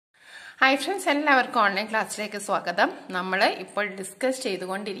Hi friends, എല്ലാവർക്കും online ക്ലാസ്സിലേക്ക് സ്വാഗതം. നമ്മൾ ഇപ്പോൾ ഡിസ്കസ്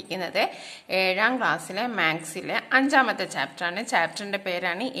ചെയ്തുകൊണ്ടിരിക്കുന്നത് 7ാം ക്ലാസ്സിലെ മാത്സിലെ 5ാമത്തെ ചാപ്റ്റർ ആണ്. ചാപ്റ്ററിന്റെ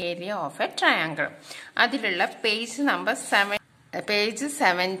പേരാണ് ഏരിയ ഓഫ് എ ട്രയാങ്കിൾ. അതിലുള്ള പേജ് നമ്പർ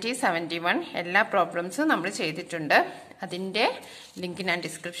 70, 71 എല്ലാ പ്രോബ്ലംസും നമ്മൾ ചെയ്തിട്ടുണ്ട്. അതിന്റെ ലിങ്ക് ഞാൻ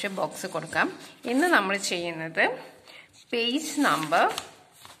ഡിസ്ക്രിപ്ഷൻ ബോക്സിൽ കൊടുക്കാം. ഇന്ന് നമ്മൾ ചെയ്യുന്നത് പേജ് നമ്പർ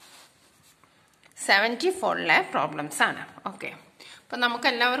 74ലെ പ്രോബ്ലംസ് ആണ്. Okay. So,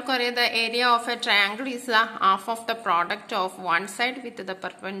 the area of a triangle is the half of the product of one side with the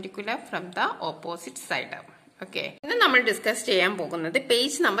perpendicular from the opposite side. Okay. Now, we will discuss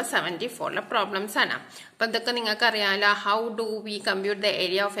page number 74 problems. How do we compute the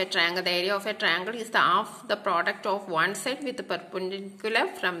area of a triangle? The area of a triangle is the half the product of one side with the perpendicular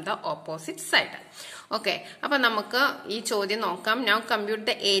from the opposite side. Okay. Now compute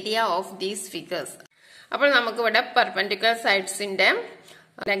the area of these figures. അപ്പോൾ നമുക്ക് ഇവിടെ perpendicular സൈഡ്സിന്റെ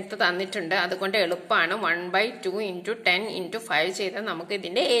length തന്നിട്ടുണ്ട്. അതുകൊണ്ട് എളുപ്പമാണ് 1/2 × 10 × 5 ചെയ്താൽ നമുക്ക്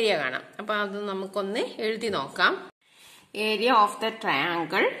ഇതിന്റെ area കാണാം. അപ്പോൾ അത് നമുക്കൊന്ന് എഴുതി നോക്കാം. Area of the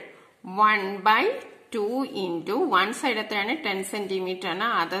triangle 1/2 × 1 side എത്രയാണ് 10 സെന്റിമീറ്റർ ആണ്,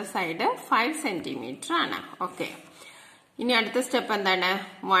 അതർ സൈഡ് 5 സെന്റിമീറ്റർ ആണ്. ഓക്കെ. ഇനി അടുത്ത സ്റ്റെപ്പ് എന്താണ്?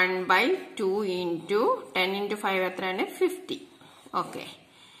 1/2 × 10 × 5 എത്രയാണ് 50. ഓക്കെ.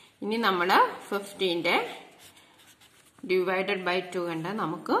 ഇനി നമ്മൾ 15 ഡിവൈഡഡ് ബൈ 2 കണ്ടാൽ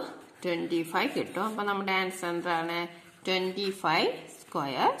നമുക്ക് 25 കിട്ടും. അപ്പൊ നമ്മുടെ ആൻസർ എന്താണ്? 25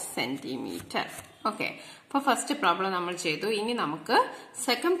 സ്ക്വയർ സെന്റിമീറ്റർ. ഓക്കെ. അപ്പൊ ഫസ്റ്റ് പ്രോബ്ലം നമ്മൾ ചെയ്തു. ഇനി നമുക്ക്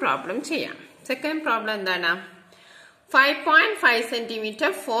സെക്കൻഡ് പ്രോബ്ലം ചെയ്യാം. സെക്കൻഡ് പ്രോബ്ലം എന്താണ്? 5.5 സെന്റിമീറ്റർ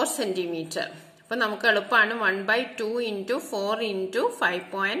 4 സെന്റിമീറ്റർ. അപ്പൊ നമുക്ക് എളുപ്പമാണ് 1/2 × 4 ×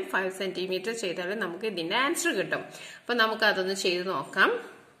 5.5 സെന്റിമീറ്റർ ചെയ്താൽ നമുക്ക് ഇതിന്റെ ആൻസർ കിട്ടും. അപ്പൊ നമുക്ക് അതൊന്ന് ചെയ്ത് നോക്കാം.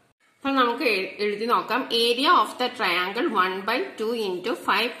 അപ്പോൾ നമുക്ക് എഴുതി നോക്കാം. Area of the triangle 1/2 ×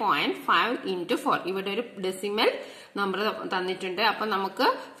 5.5 × 4. ഇവിടെ ഒരു ഡെസിമൽ നമ്പർ തന്നിട്ടുണ്ട്. അപ്പൊ നമുക്ക്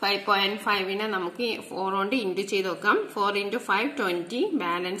 5.5നെ നമുക്ക് 4 കൊണ്ട് ഇൻറ്റു ചെയ്ത് നോക്കാം. 4 × 5 20,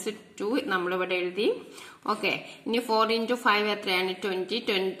 ബാലൻസ് 2 നമ്മളിവിടെ എഴുതി. ഓക്കെ. ഇനി 4 × 5 എത്രയാണ്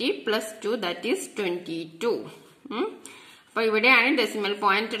 20 പ്ലസ് 2 ദാറ്റ് ഈസ് 22. അപ്പൊ ഇവിടെയാണ് ഡെസിമൽ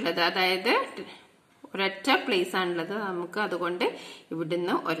പോയിന്റ് ഉള്ളത്. അതായത് ഒരൊറ്റ പ്ലേസ് ആണുള്ളത്. നമുക്ക് അതുകൊണ്ട്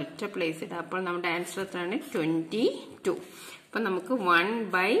ഇവിടുന്ന് ഒരൊറ്റ പ്ലേസ് ഇടാം. അപ്പോൾ നമ്മുടെ ആൻസർ എത്രയാണ് 22. അപ്പൊ നമുക്ക്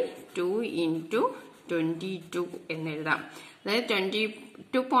 1/2 × 22 എന്ന് എഴുതാം. അതായത്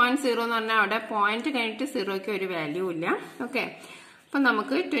 22.0 എന്ന് പറഞ്ഞാൽ അവിടെ പോയിന്റ് കഴിഞ്ഞിട്ട് 0ക്ക് ഒരു വാല്യൂ ഇല്ല. ഓക്കെ. അപ്പൊ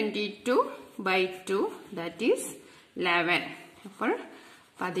നമുക്ക് 22/2 ദാറ്റ് ഈസ് 11. അപ്പോൾ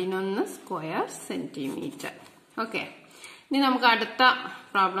 11 സ്ക്വയർ സെന്റിമീറ്റർ. ഓക്കെ. ഇനി നമുക്ക് അടുത്ത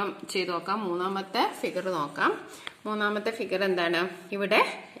പ്രോബ്ലം ചെയ്ത് നോക്കാം. മൂന്നാമത്തെ ഫിഗർ നോക്കാം. മൂന്നാമത്തെ ഫിഗർ എന്താണ്? ഇവിടെ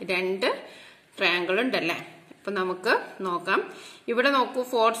 2 ട്രയാങ്കിൾ ഉണ്ടല്ലേ. അപ്പൊ നമുക്ക് നോക്കാം. ഇവിടെ നോക്കൂ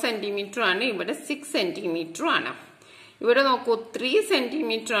 4 സെന്റിമീറ്റർ ആണ്, ഇവിടെ 6 സെന്റിമീറ്റർ ആണ്. ഇവിടെ നോക്കൂ 3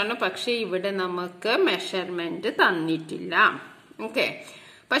 സെന്റിമീറ്റർ ആണ്, പക്ഷെ ഇവിടെ നമുക്ക് മെഷർമെന്റ് തന്നിട്ടില്ല. ഓക്കെ.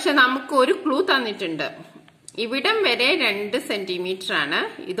 പക്ഷെ നമുക്ക് ഒരു ക്ലൂ തന്നിട്ടുണ്ട്. ഇവിടം വരെ 2 സെന്റിമീറ്റർ ആണ്,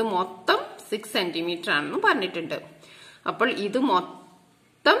 ഇത് മൊത്തം 6 സെന്റിമീറ്റർ ആണെന്ന് പറഞ്ഞിട്ടുണ്ട്. അപ്പോൾ ഇത്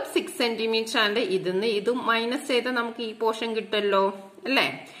മൊത്തം 6 സെന്റിമീറ്റർ ആണ്. ഇതിന്ന് ഇത് മൈനസ് ചെയ്താൽ നമുക്ക് ഈ പോർഷൻ കിട്ടുമല്ലോ അല്ലേ.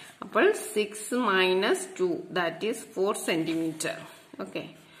 അപ്പോൾ 6 - 2 that is 4 centimetre. Okay.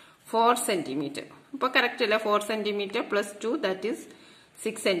 4 centimetre. അപ്പൊ കറക്റ്റ് അല്ലേ? 4 centimetre plus 2 that is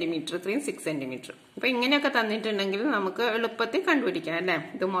 6 centimetre. 6 centimetre. അപ്പൊ ഇങ്ങനെയൊക്കെ തന്നിട്ടുണ്ടെങ്കിൽ നമുക്ക് എളുപ്പത്തിൽ കണ്ടുപിടിക്കാം അല്ലെ.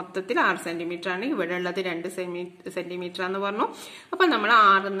 ഇത് മൊത്തത്തിൽ 6 സെന്റിമീറ്റർ ആണ്, ഇവിടെ ഉള്ളത് 2 സെന്റിമീറ്റർ എന്ന് പറഞ്ഞു. അപ്പൊ നമ്മൾ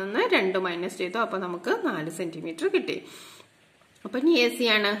 6ൽ നിന്ന് 2 മൈനസ് ചെയ്തു. അപ്പൊ നമുക്ക് 4 സെന്റിമീറ്റർ കിട്ടി. അപ്പൊ ഇനി ഈസി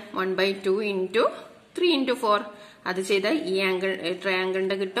ആണ്. 1/2 × 3 × 4 അത് ചെയ്താൽ ഈ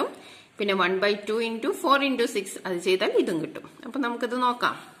ട്രയാങ്കിളിന്റെ കിട്ടും. പിന്നെ 1/2 × 4 × 6 അത് ചെയ്താൽ ഇതും കിട്ടും. അപ്പൊ നമുക്കിത്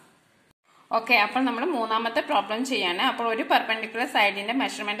നോക്കാം. ഓക്കെ. അപ്പോൾ നമ്മൾ മൂന്നാമത്തെ പ്രോബ്ലം ചെയ്യാണ്. അപ്പോൾ ഒരു പെർപെൻഡിക്കുലർ സൈഡിന്റെ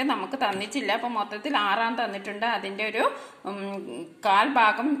മെഷർമെന്റ് നമുക്ക് തന്നിട്ടില്ല. അപ്പൊ മൊത്തത്തിൽ 6 ആണ് തന്നിട്ടുണ്ട്. അതിന്റെ ഒരു 1/4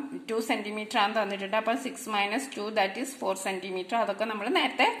 ഭാഗം 2 സെന്റിമീറ്റർ ആണ് തന്നിട്ടുണ്ട്. അപ്പൊ 6 - 2 ദാറ്റ് ഈസ് 4 സെന്റിമീറ്റർ. അതൊക്കെ നമ്മൾ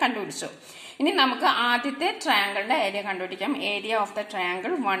നേരത്തെ കണ്ടുപിടിച്ചു. ഇനി നമുക്ക് ആദ്യത്തെ ട്രയാങ്കിളിന്റെ ഏരിയ കണ്ടുപിടിക്കാം. Area of the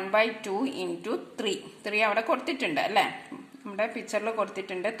triangle 1/2 × 3. 3 അവിടെ കൊടുത്തിട്ടുണ്ട് അല്ലെ. നമ്മുടെ പിക്ചറിൽ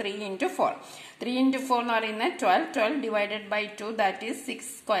കൊടുത്തിട്ടുണ്ട്. 3 × 4. 3 × 4 എന്ന് പറയുന്നത് 12. 12 divided by 2 that is 6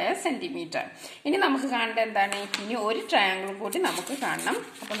 square centimetre. ഇനി നമുക്ക് കാണേണ്ടത് എന്താണ്? ഇനി ഒരു ട്രയാങ്കിൾ കൂടി നമുക്ക് കാണണം.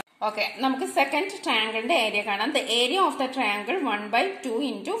 അപ്പൊ ഓക്കെ, നമുക്ക് സെക്കൻഡ് ട്രയാങ്കിളിന്റെ ഏരിയ കാണാം. The area of the triangle 1/2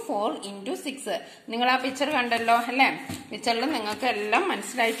 × 4 × 6. നിങ്ങൾ ആ പിക്ചർ കണ്ടല്ലോ അല്ലെ. പിക്ചറിൽ നിങ്ങൾക്ക് എല്ലാം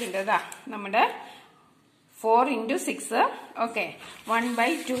മനസ്സിലായിട്ടുണ്ട്. ഇതാ നമ്മുടെ 4 × 6. ഓക്കെ.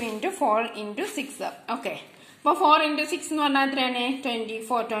 1/2 × 4 × 6. ഓക്കെ. അപ്പോൾ 4 into 6 എന്ന് പറഞ്ഞാൽ എത്രയാണ്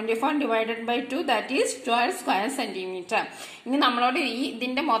 24 divided by 2 that is 12 square centimeter. ഇനി നമ്മളോട്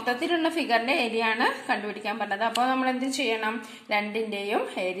ഇതിന്റെ മൊത്തത്തിലുള്ള ഫിഗറിന്റെ ഏരിയ ആണ് കണ്ടുപിടിക്കാൻ പറഞ്ഞത്. അപ്പോൾ നമ്മൾ എന്ത് ചെയ്യണം, രണ്ടിന്റെയും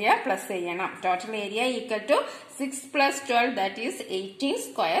ഏരിയ പ്ലസ് ചെയ്യണം. Total area equal to 6 plus 12 that is 18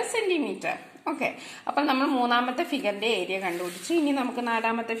 square centimeter. Okay, അപ്പം നമ്മൾ മൂന്നാമത്തെ ഫിഗറിന്റെ ഏരിയ കണ്ടുപിടിച്ചു. ഇനി നമുക്ക്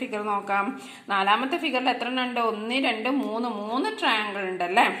നാലാമത്തെ ഫിഗർ നോക്കാം. നാലാമത്തെ ഫിഗറിൽ എത്ര ഉണ്ട്? 1 2 3 ട്രയാങ്കിൾ ഉണ്ട്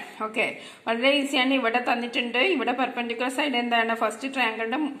അല്ലേ. ഓക്കെ, വളരെ ഈസിയാണ്. ഇവിടെ തന്നിട്ടുണ്ട്, ഇവിടെ പെർപെൻഡിക്കുലർ സൈഡ് എന്താണ്? ഫസ്റ്റ്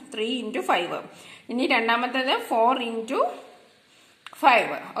ട്രയാങ്കിളിന്റെ 3 into 5. ഇനി രണ്ടാമത്തേത് 4 into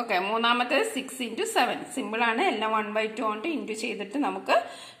 5. ഓക്കെ, മൂന്നാമത്തേത് 6 into 7. സിമ്പിൾ ആണ്, എല്ലാം 1/2 കൊണ്ട് ഇൻറ്റു ചെയ്തിട്ട് നമുക്ക്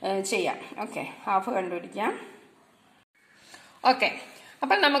ചെയ്യാം. ഓക്കെ, ഹാഫ് കണ്ടുപിടിക്കാം. ഓക്കെ,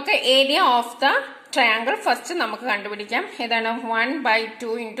 അപ്പോൾ നമുക്ക് area of the triangle first നമുക്ക് കണ്ടുപിടിക്കാം. ഏതാണ്? 1/2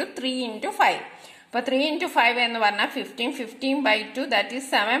 into 3 into 5. അപ്പോൾ 3 into 5 എന്ന് പറഞ്ഞാൽ 15/2 ദാറ്റ് ഈസ്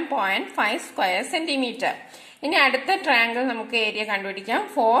 7.5 സ്ക്വയർ സെന്റിമീറ്റർ. ഇനി അടുത്ത ട്രയാങ്കിൾ നമുക്ക് ഏരിയ കണ്ടുപിടിക്കാം.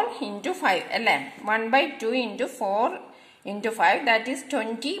 4 into 5 അല്ലേ. 1/2 into 4 into 5 that is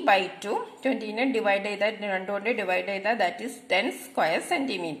 20/2. 20നെ divide ചെയ്താൽ 2 കൊണ്ട് ഡിവൈഡ് ചെയ്താൽ ദാറ്റ് ഈസ് 10 സ്ക്വയർ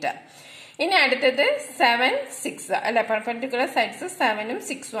സെന്റിമീറ്റർ. ഇനി അടുത്തത് 7 6 അല്ലെ. പെർപെൻഡിക്കുലർ സൈഡ്സ് 7 ഉം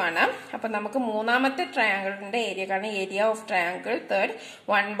 6 ആണ്. അപ്പൊ നമുക്ക് മൂന്നാമത്തെ ട്രയാങ്കിളിന്റെ ഏരിയ കാണാം. Area of triangle third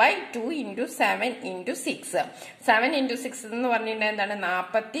 1/2 into 7 into 6. 7 into 6 എന്ന് പറഞ്ഞിട്ടുണ്ടെങ്കിൽ എന്താണ്?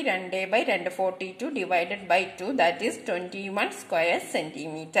 42/2 42 divided by 2 that is 21 square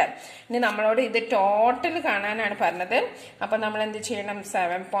centimeter. ഇനി നമ്മളോട് ഇത് ടോട്ടൽ കാണാനാണ് പറഞ്ഞത്. അപ്പൊ നമ്മൾ എന്ത് ചെയ്യണം?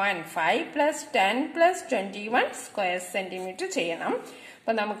 7.5 plus 10 plus 21 square centimeter ചെയ്യണം.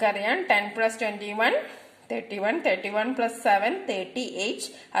 അപ്പോൾ നമുക്കറിയാം 10 plus 21 31, 31 plus 7 38.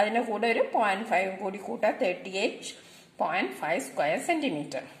 അതിന് കൂടെ ഒരു 0.5 കൂടി കൂട്ടാം, 38.5 സ്ക്വയർ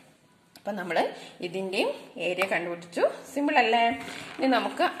സെന്റിമീറ്റർ. അപ്പം നമ്മൾ ഇതിൻ്റെയും ഏരിയ കണ്ടുപിടിച്ചു. സിമ്പിൾ അല്ലേ? ഇനി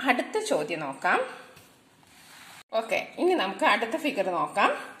നമുക്ക് അടുത്ത ചോദ്യം നോക്കാം. ഓക്കെ, ഇനി നമുക്ക് അടുത്ത ഫിഗർ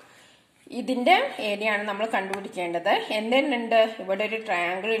നോക്കാം. ഇതിന്റെ ഏരിയ ആണ് നമ്മൾ കണ്ടുപിടിക്കേണ്ടത്. എന്തെന്നുണ്ട്? ഇവിടെ ഒരു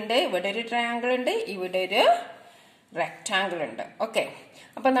ട്രയാങ്കിൾ ഉണ്ട്, ഇവിടെ ഒരു ട്രയാങ്കിൾ ഉണ്ട്, ഇവിടെ ഒരു റെക്ടാങ്കിൾ ഉണ്ട്. ഓക്കെ,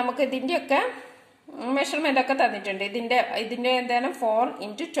 അപ്പൊ നമുക്ക് ഇതിന്റെയൊക്കെ മെഷർമെന്റ് ഒക്കെ തന്നിട്ടുണ്ട്. ഇതിന്റെ എന്താണ്? 4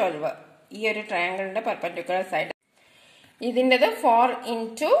 into 12. ഈ ഒരു ട്രയാങ്കിളിന്റെ പെർപെൻഡിക്കുലർ സൈഡ്. ഇതിൻ്റെത് 4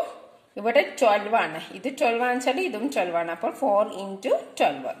 into ഇവിടെ 12 ആണ്. ഇത് 12 ആണെച്ചാൽ ഇതും 12 ആണ്. അപ്പോൾ 4 into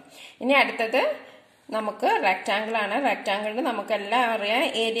 12. ഇനി അടുത്തത് നമുക്ക് റെക്ടാങ്കിൾ ആണ്. റെക്ടാങ്കിളിന് നമുക്കെല്ലാം അറിയാം.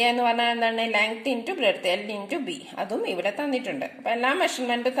 ഏരിയ എന്ന് പറഞ്ഞാൽ എന്താണ്? Length into breadth, L into B. അതും ഇവിടെ തന്നിട്ടുണ്ട്. അപ്പൊ എല്ലാ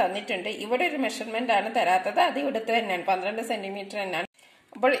മെഷർമെന്റ് തന്നിട്ടുണ്ട്. ഇവിടെ ഒരു മെഷർമെന്റ് ആണ് തരാത്തത്, അത് ഇവിടുത്തെ തന്നെയാണ്, 12 സെന്റിമീറ്റർ തന്നെയാണ്.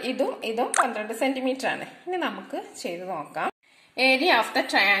 അപ്പോൾ ഇതും 12 സെന്റിമീറ്റർ ആണ്. ഇനി നമുക്ക് ചെയ്ത് നോക്കാം. Area of the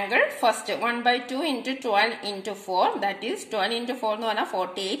triangle first 1/2 into 12 into 4 that is 12 into 4 എന്ന് പറഞ്ഞാൽ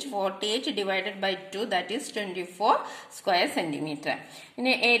 48. 48 divided by 2 that is 24 square centimeter.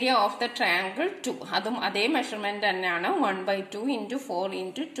 ഇനി area of the triangle 2 അതും അതേ മെഷർമെന്റ് തന്നെയാണ്. 1/2 into 4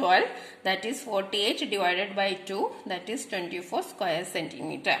 into 12 that is 48 divided by 2 that is 24 square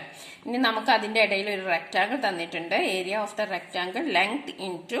centimeter. ഇനി നമുക്ക് അതിന്റെ ഇടയിൽ ഒരു റെക്ടാങ്കിൾ തന്നിട്ടുണ്ട്. Area of the rectangle length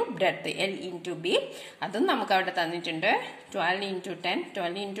into breadth, L into B. അതും നമുക്ക് അവിടെ തന്നിട്ടുണ്ട്. 12 into 10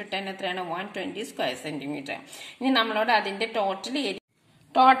 12 into 10 എത്രയാണ്? 120 സ്ക്വയർ സെന്റിമീറ്റർ. ഇനി നമ്മളോട് അതിന്റെ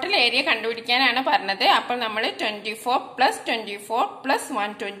ടോട്ടൽ ഏരിയ കണ്ടുപിടിക്കാനാണ് പറഞ്ഞത്. അപ്പോൾ നമ്മൾ 24 plus 24 plus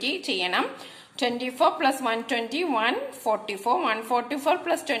 120 ചെയ്യണം. 24 plus 120 144. 144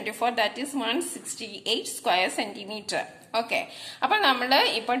 plus 24 that is 168 square centimeter. Okay, അപ്പോൾ നമ്മൾ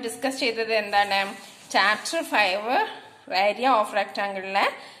ഇപ്പോൾ ഡിസ്കസ് ചെയ്തത് എന്താണ്? ചാപ്റ്റർ 5 ഏരിയ ഓഫ് റെക്ടാങ്കിളിലെ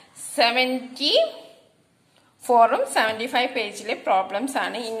 74ഉം 75 പേജിലെ പ്രോബ്ലംസ്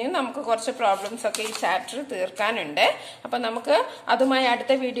ആണ്. ഇനിയും നമുക്ക് കുറച്ച് പ്രോബ്ലംസ് ഒക്കെ ഈ ചാപ്റ്റർ തീർക്കാനുണ്ട്. അപ്പൊ നമുക്ക് അതുമായി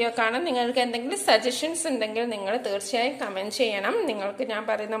അടുത്ത വീഡിയോ കാണാം. നിങ്ങൾക്ക് എന്തെങ്കിലും സജഷൻസ് ഉണ്ടെങ്കിൽ നിങ്ങൾ തീർച്ചയായും കമന്റ് ചെയ്യണം. നിങ്ങൾക്ക് ഞാൻ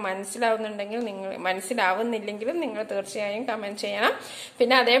പറയുന്ന മനസ്സിലാവുന്നില്ലെങ്കിലും നിങ്ങൾ തീർച്ചയായും കമന്റ് ചെയ്യണം.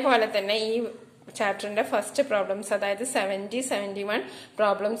 പിന്നെ അതേപോലെ തന്നെ ഈ ചാപ്റ്ററിന്റെ ഫസ്റ്റ് പ്രോബ്ലംസ്, അതായത് 70, 71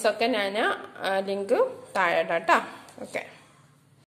 പ്രോബ്ലംസ് ഒക്കെ ഞാൻ ലിങ്ക് താഴെ ഇടാം. ഓക്കെ.